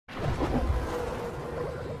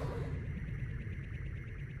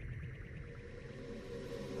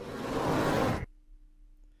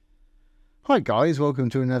Hi guys, welcome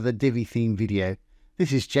to another Divi Theme video.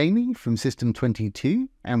 This is Jamie from System22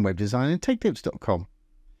 and webdesignandtechtips.com.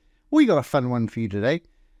 We got a fun one for you today.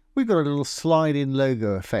 We've got a little slide-in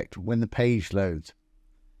logo effect when the page loads.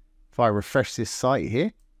 If I refresh this site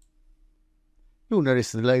here, you'll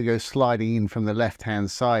notice the logo sliding in from the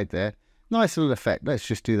left-hand side there. Nice little effect. Let's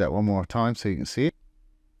just do that one more time so you can see it.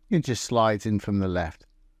 It just slides in from the left.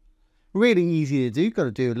 Really easy to do. Got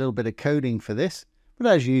to do a little bit of coding for this.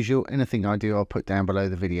 But as usual, anything I do, I'll put down below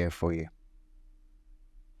the video for you.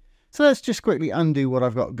 So let's just quickly undo what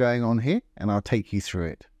I've got going on here, and I'll take you through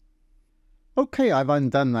it. Okay, I've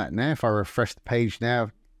undone that now. If I refresh the page now,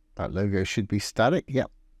 that logo should be static. Yep,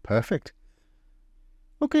 perfect.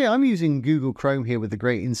 Okay, I'm using Google Chrome here with the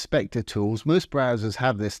great inspector tools. Most browsers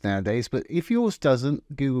have this nowadays, but if yours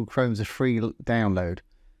doesn't, Google Chrome's a free download.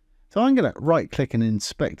 So I'm going to right-click and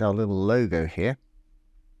inspect our little logo here.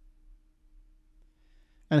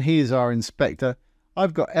 And here's our inspector.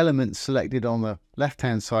 I've got elements selected on the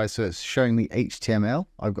left-hand side, so it's showing me HTML.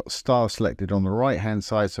 I've got style selected on the right-hand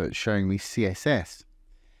side, so it's showing me CSS.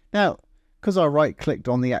 Now, because I right-clicked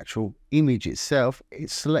on the actual image itself, it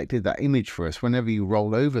selected that image for us. Whenever you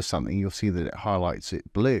roll over something, you'll see that it highlights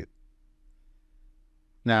it blue.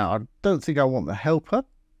 Now, I don't think I want the helper,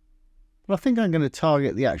 but I think I'm going to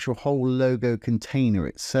target the actual whole logo container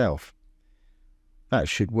itself. That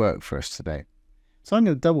should work for us today. So I'm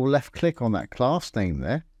going to double left click on that class name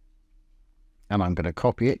there, and I'm going to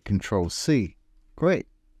copy it, Control-C. Great,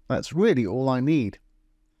 that's really all I need.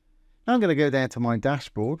 Now I'm going to go down to my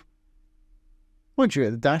dashboard. Once you're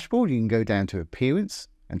at the dashboard, you can go down to Appearance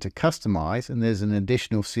and to Customize, and there's an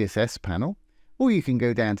additional CSS panel, or you can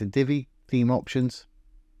go down to Divi Theme Options.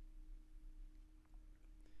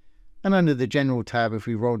 And under the General tab, if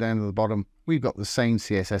we roll down to the bottom, we've got the same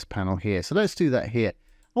CSS panel here. So let's do that here.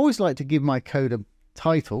 I always like to give my code a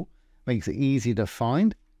title, makes it easy to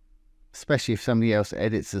find, especially if somebody else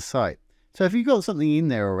edits the site. So if you've got something in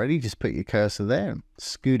there already, just put your cursor there and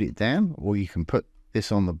scoot it down, or you can put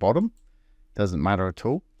this on the bottom, doesn't matter at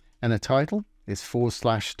all. And the title is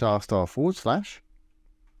 //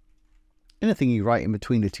 Anything you write in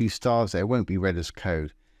between the two stars there won't be read as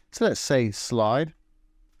code. So let's say slide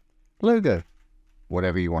logo,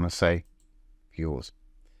 whatever you want to say, yours.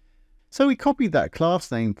 So we copied that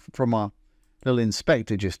class name from our little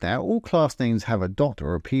inspector just now. All class names have a dot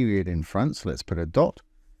or a period in front, so let's put a dot.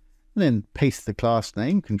 And then paste the class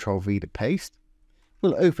name, Control-V to paste.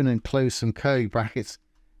 We'll open and close some curly brackets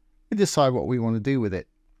and decide what we want to do with it.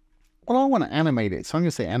 Well, I want to animate it, so I'm going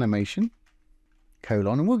to say animation,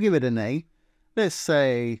 colon, and we'll give it an A. Let's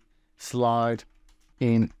say slide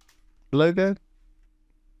in logo.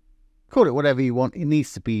 Call it whatever you want. It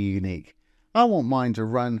needs to be unique. I want mine to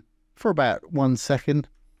run for about 1 second.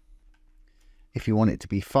 If you want it to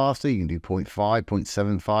be faster, you can do 0.5,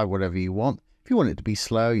 0.75, whatever you want. If you want it to be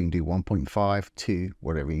slow, you can do 1.5, 2,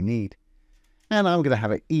 whatever you need. And I'm going to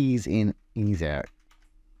have it ease in, ease out.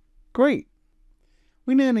 Great.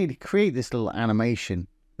 We now need to create this little animation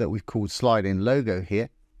that we've called slide in logo here.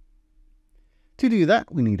 To do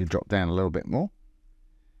that, we need to drop down a little bit more.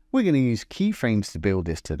 We're going to use keyframes to build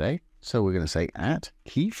this today. So we're going to say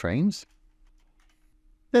 @keyframes.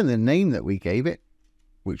 Then the name that we gave it,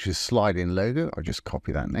 which is slide in logo, I'll just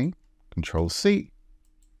copy that name, Control-C,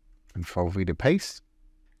 Control-V to paste.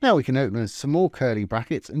 Now we can open some more curly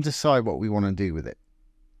brackets and decide what we want to do with it.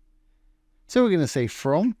 So we're going to say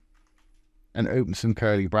from, and open some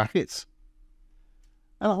curly brackets.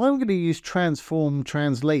 And I'm going to use transform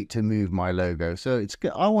translate to move my logo. So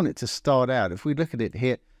I want it to start out, if we look at it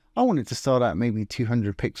here, I want it to start out maybe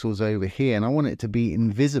 200 pixels over here, and I want it to be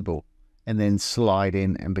invisible, and then slide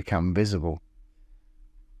in and become visible.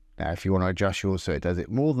 Now, if you want to adjust yours so it does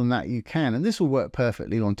it more than that, you can. And this will work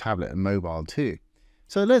perfectly on tablet and mobile too.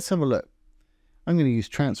 So let's have a look. I'm going to use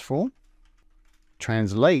transform,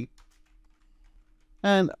 translate.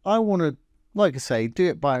 And I want to, like I say, do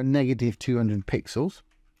it by -200 pixels.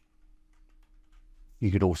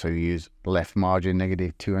 You could also use left margin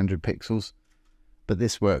 -200 pixels. But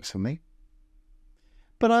this works for me.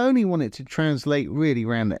 But I only want it to translate really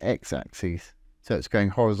around the x-axis, so it's going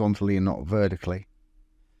horizontally and not vertically.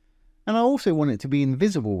 And I also want it to be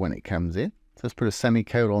invisible when it comes in, so let's put a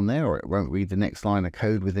semicolon there, or it won't read the next line of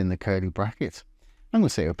code within the curly brackets. I'm going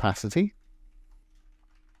to say opacity,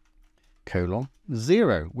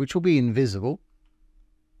 :0, which will be invisible.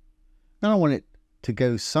 Then I want it to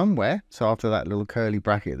go somewhere, so after that little curly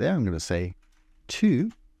bracket there, I'm going to say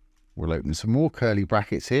 2. We'll open some more curly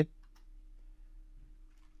brackets here.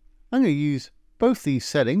 I'm going to use both these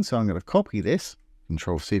settings, so I'm going to copy this,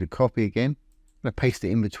 Control-C to copy again. I'm going to paste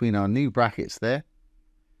it in between our new brackets there.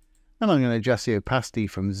 And I'm going to adjust the opacity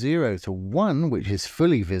from 0 to 1, which is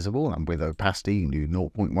fully visible. And with opacity, you can do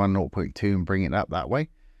 0.1, 0.2 and bring it up that way.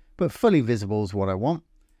 But fully visible is what I want.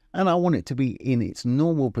 And I want it to be in its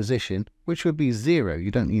normal position, which would be 0. You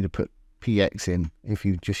don't need to put px in if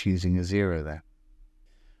you're just using a 0 there.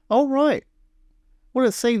 All right. Well,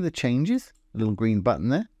 let's save the changes. A little green button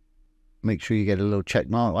there. Make sure you get a little check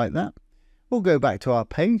mark like that. We'll go back to our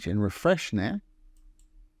page and refresh now.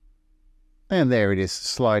 And there it is,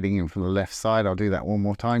 sliding in from the left side. I'll do that one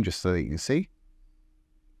more time just so that you can see.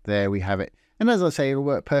 There we have it. And as I say, it'll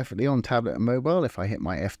work perfectly on tablet and mobile. If I hit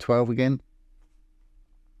my F12 again,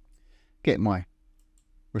 get my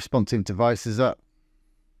responsive devices up.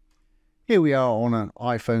 Here we are on an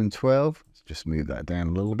iPhone 12. Let's just move that down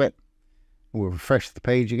a little bit. We'll refresh the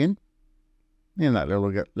page again. And that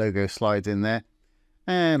little logo slides in there.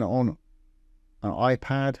 And on an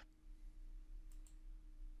iPad,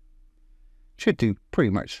 should do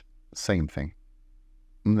pretty much the same thing.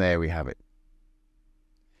 And there we have it.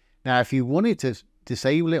 Now, if you wanted to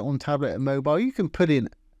disable it on tablet and mobile, you can put in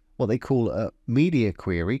what they call a media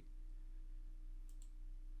query.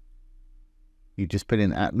 You just put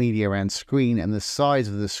in @media and screen and the size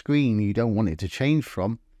of the screen you don't want it to change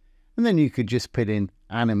from. And then you could just put in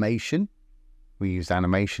animation. We used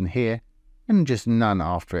animation here. And just none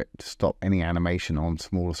after it to stop any animation on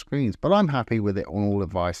smaller screens. But I'm happy with it on all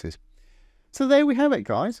devices. So there we have it,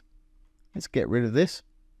 guys. Let's get rid of this.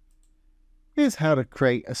 Here's how to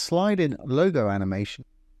create a SlideIn logo animation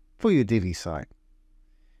for your Divi site.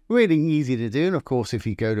 Really easy to do, and of course if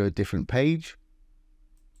you go to a different page,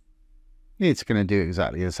 it's going to do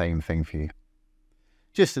exactly the same thing for you.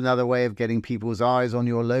 Just another way of getting people's eyes on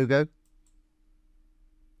your logo.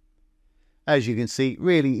 As you can see,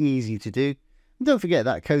 really easy to do. And don't forget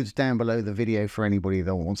that code's down below the video for anybody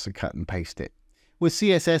that wants to cut and paste it. With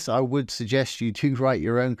CSS, I would suggest you to write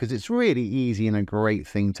your own because it's really easy and a great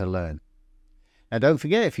thing to learn. Now don't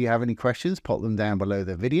forget, if you have any questions, pop them down below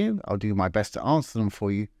the video. I'll do my best to answer them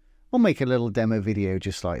for you or make a little demo video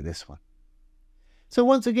just like this one. So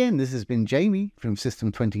once again, this has been Jamie from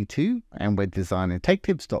System22 and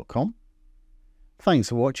WebDesignAndTechTips.com. Thanks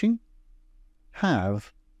for watching.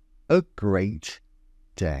 Have a great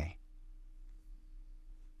day.